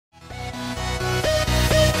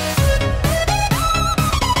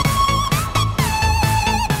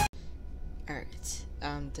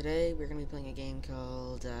today we're going to be playing a game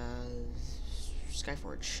called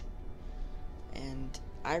Skyforge, and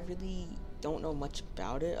I really don't know much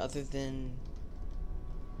about it other than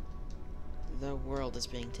the world is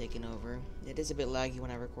being taken over. It is a bit laggy when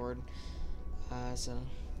I record, so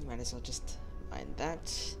you might as well just mind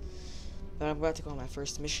that. But I'm about to go on my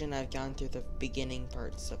first mission. I've gone through the beginning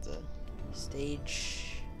parts of the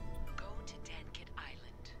stage. Go to Deadkit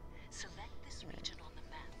Island. Select this region on the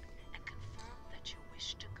map and confirm that you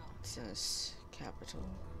wish to go. It says capital.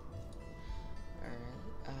 Alright,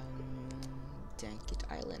 Deadkit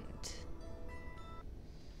Island.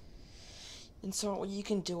 And so what you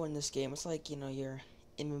can do in this game, it's like, you know, your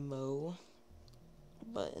MMO,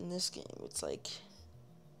 but in this game, it's like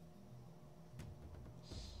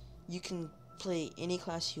you can play any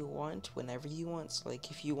class you want, whenever you want. So, like,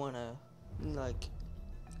 if you want to, like,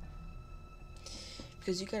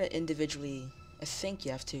 because you gotta individually, I think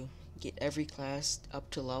you have to get every class up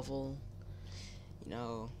to level, you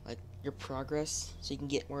know, like, your progress, so you can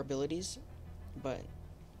get more abilities, but,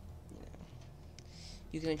 you know,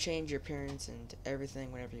 you can change your appearance and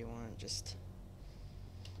everything whenever you want, just,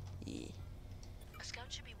 yeah. A scout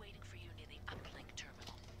should be waiting for you near the uplink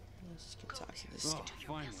terminal. Let's go talk to this Oh, guy.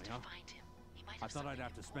 finally, huh? I thought I'd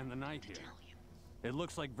have to spend the night here. It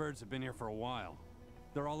looks like birds have been here for a while.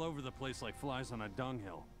 They're all over the place like flies on a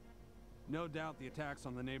dunghill. No doubt the attacks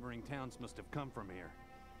on the neighboring towns must have come from here.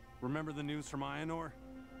 Remember the news from Ionor?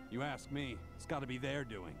 You ask me, it's gotta be their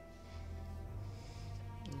doing.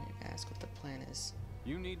 I'm gonna ask what the plan is.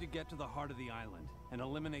 You need to get to the heart of the island and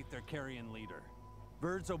eliminate their carrion leader.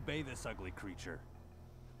 Birds obey this ugly creature.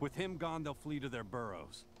 With him gone, they'll flee to their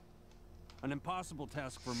burrows. An impossible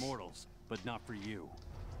task for mortals, but not for you.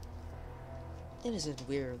 It isn't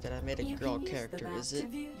weird that I made a girl character, is it? To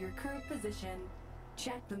view your current position,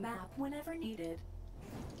 check the map whenever needed.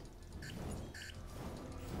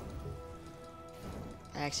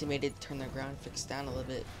 I actually made it turn the graphics down a little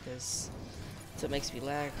bit because it makes me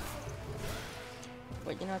lag.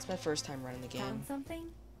 But you know, it's my first time running the game. Found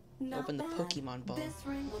something? Not Open the bad. Pokemon ball. This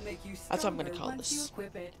ring will make you That's what I'm gonna stronger call once you this.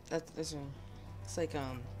 equip it. That's it's like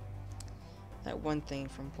that one thing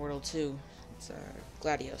from Portal 2. It's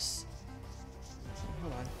Gladios.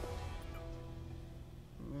 Hold on.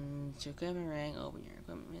 To equipment ring, open your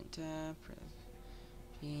equipment tab, press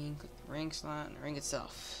P, click the ring slot, and the ring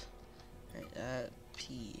itself. Alright,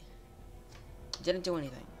 P. Didn't do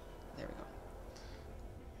anything. There we go.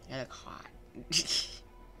 I look hot.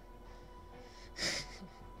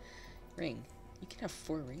 Ring. You can have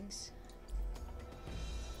 4 rings?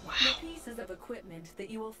 Wow. The pieces of equipment that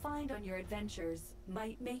you will find on your adventures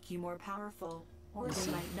might make you more powerful, or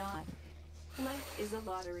they might not. Life is a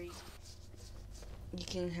lottery. You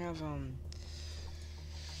can have,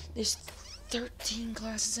 there's 13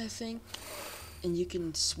 classes, I think, and you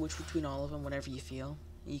can switch between all of them whenever you feel.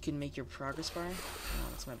 You can make your progress bar. Oh,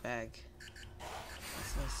 that's my bag.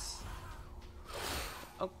 What's this?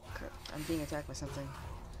 Oh, crap. I'm being attacked by something.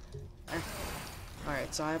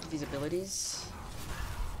 Alright, so I have these abilities.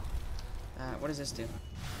 What does this do?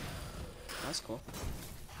 Oh, that's cool.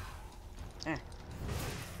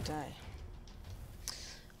 Die.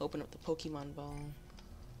 Open up the Pokemon ball.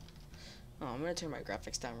 Oh, I'm gonna turn my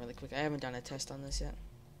graphics down really quick. I haven't done a test on this yet.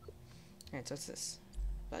 Alright, so what's this?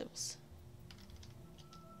 Valuables.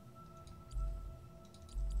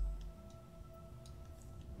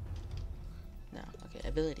 No, okay,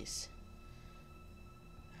 abilities.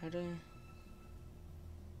 How do...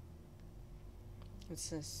 What's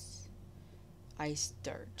this? Ice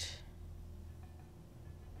Dart.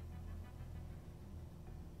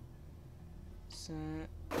 So...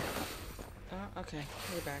 Oh, okay,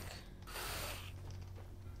 we're back.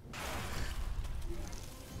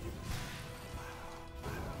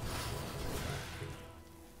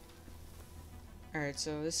 Alright,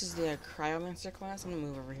 so this is the Cryomancer class. I'm gonna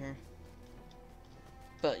move over here.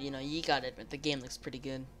 But, you know, you gotta admit, the game looks pretty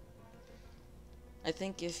good. I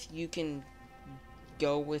think if you can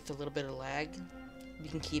go with a little bit of lag, you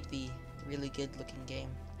can keep the really good looking game.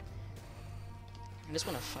 I just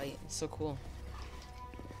want to fight. It's so cool.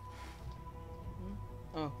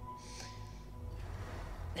 Oh.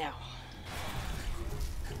 Now.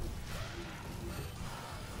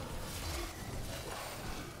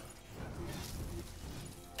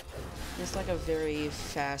 It's like a very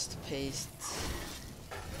fast-paced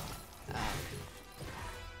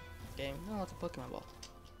game. Oh, look, a Pokemon ball.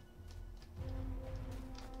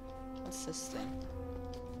 What's this thing?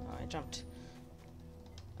 Oh, I jumped.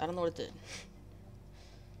 I don't know what it did.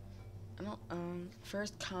 I don't,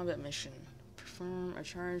 first combat mission. Perform a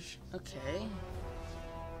charge. Okay.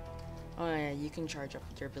 Oh yeah, you can charge up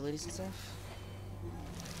your abilities and stuff.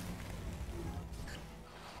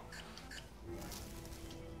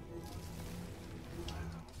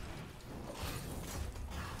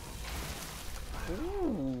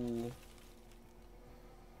 Ooh.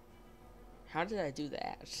 How did I do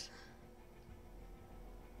that? It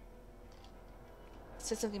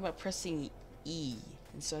said something about pressing E,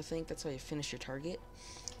 and so I think that's how you finish your target.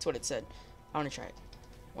 That's what it said. I want to try it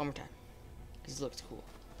one more time because it looked cool.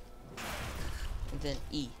 And then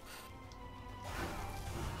E.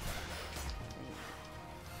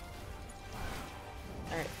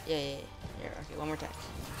 Alright, yeah. Okay, one more time.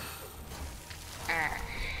 Ah.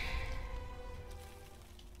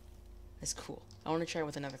 That's cool. I want to try it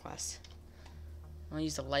with another class. I want to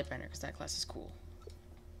use the Lightbender because that class is cool.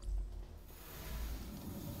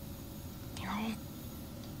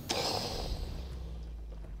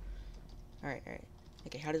 Alright.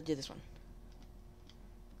 Okay, how to do this one?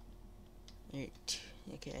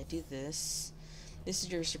 Okay, I do this. This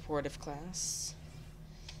is your supportive class.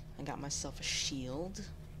 I got myself a shield.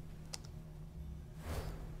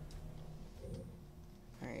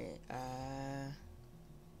 Alright,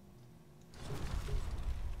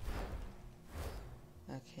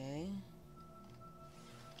 okay.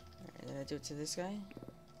 Alright, did I do it to this guy?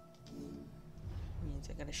 Means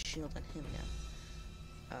I got a shield on him now.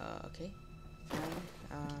 Okay. Fine.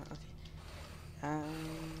 Okay.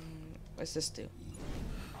 What's this do?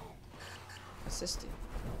 What's this do?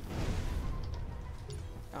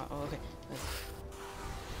 Oh, okay.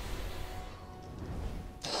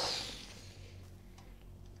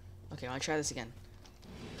 Okay, I'll try this again.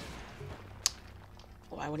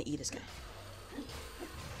 Oh, I want to eat this guy.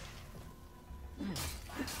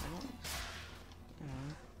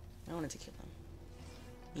 I wanted to kill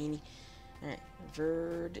him. Alright,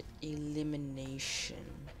 Verd elimination.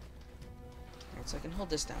 Alright, so I can hold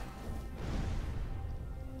this down.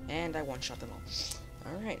 And I one-shot them all.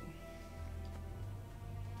 Alright.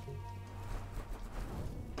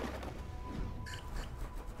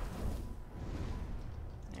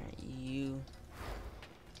 Alright, you...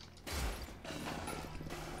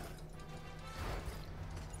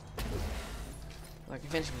 Well, I can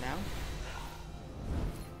finish him now.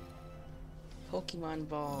 Pokemon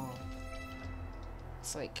Ball.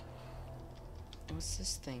 It's like... What's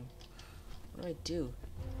this thing? What do I do?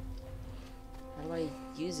 How do I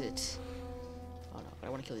use it? Oh no, but I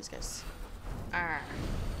want to kill these guys. Ah!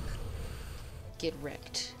 Get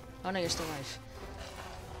wrecked. Oh no, you're still alive.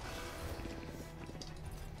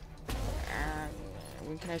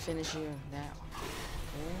 When can I finish you? Now.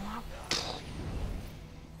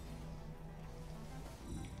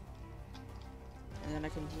 And then I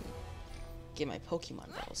can get my Pokemon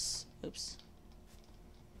balls. Oops.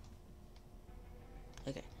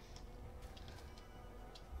 Okay.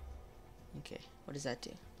 Okay, what does that do?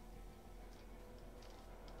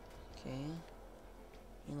 Okay.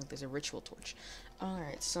 And look, there's a ritual torch.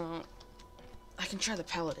 Alright, so I can try the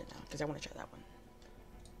paladin now, because I want to try that one.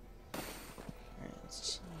 Alright,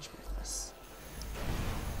 let's change my class.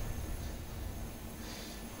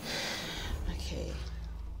 Okay.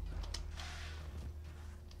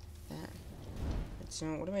 That. So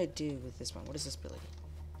what do I do with this one? What is this ability?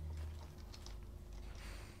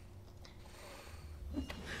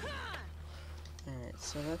 Alright,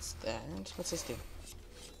 so that's that. What's this do?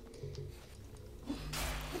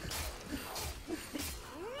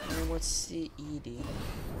 And what's the E do?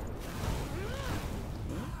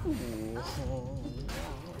 Ooh.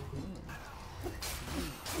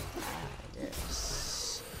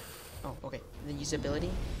 Yes. Oh, okay. The usability.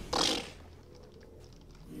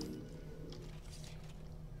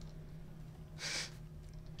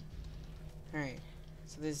 Alright.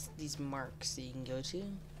 So there's these marks that you can go to.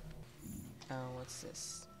 Oh, what's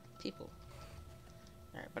this? People.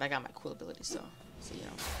 Alright, but I got my cool ability, so you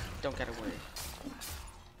know, don't gotta worry.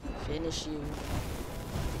 Finish you.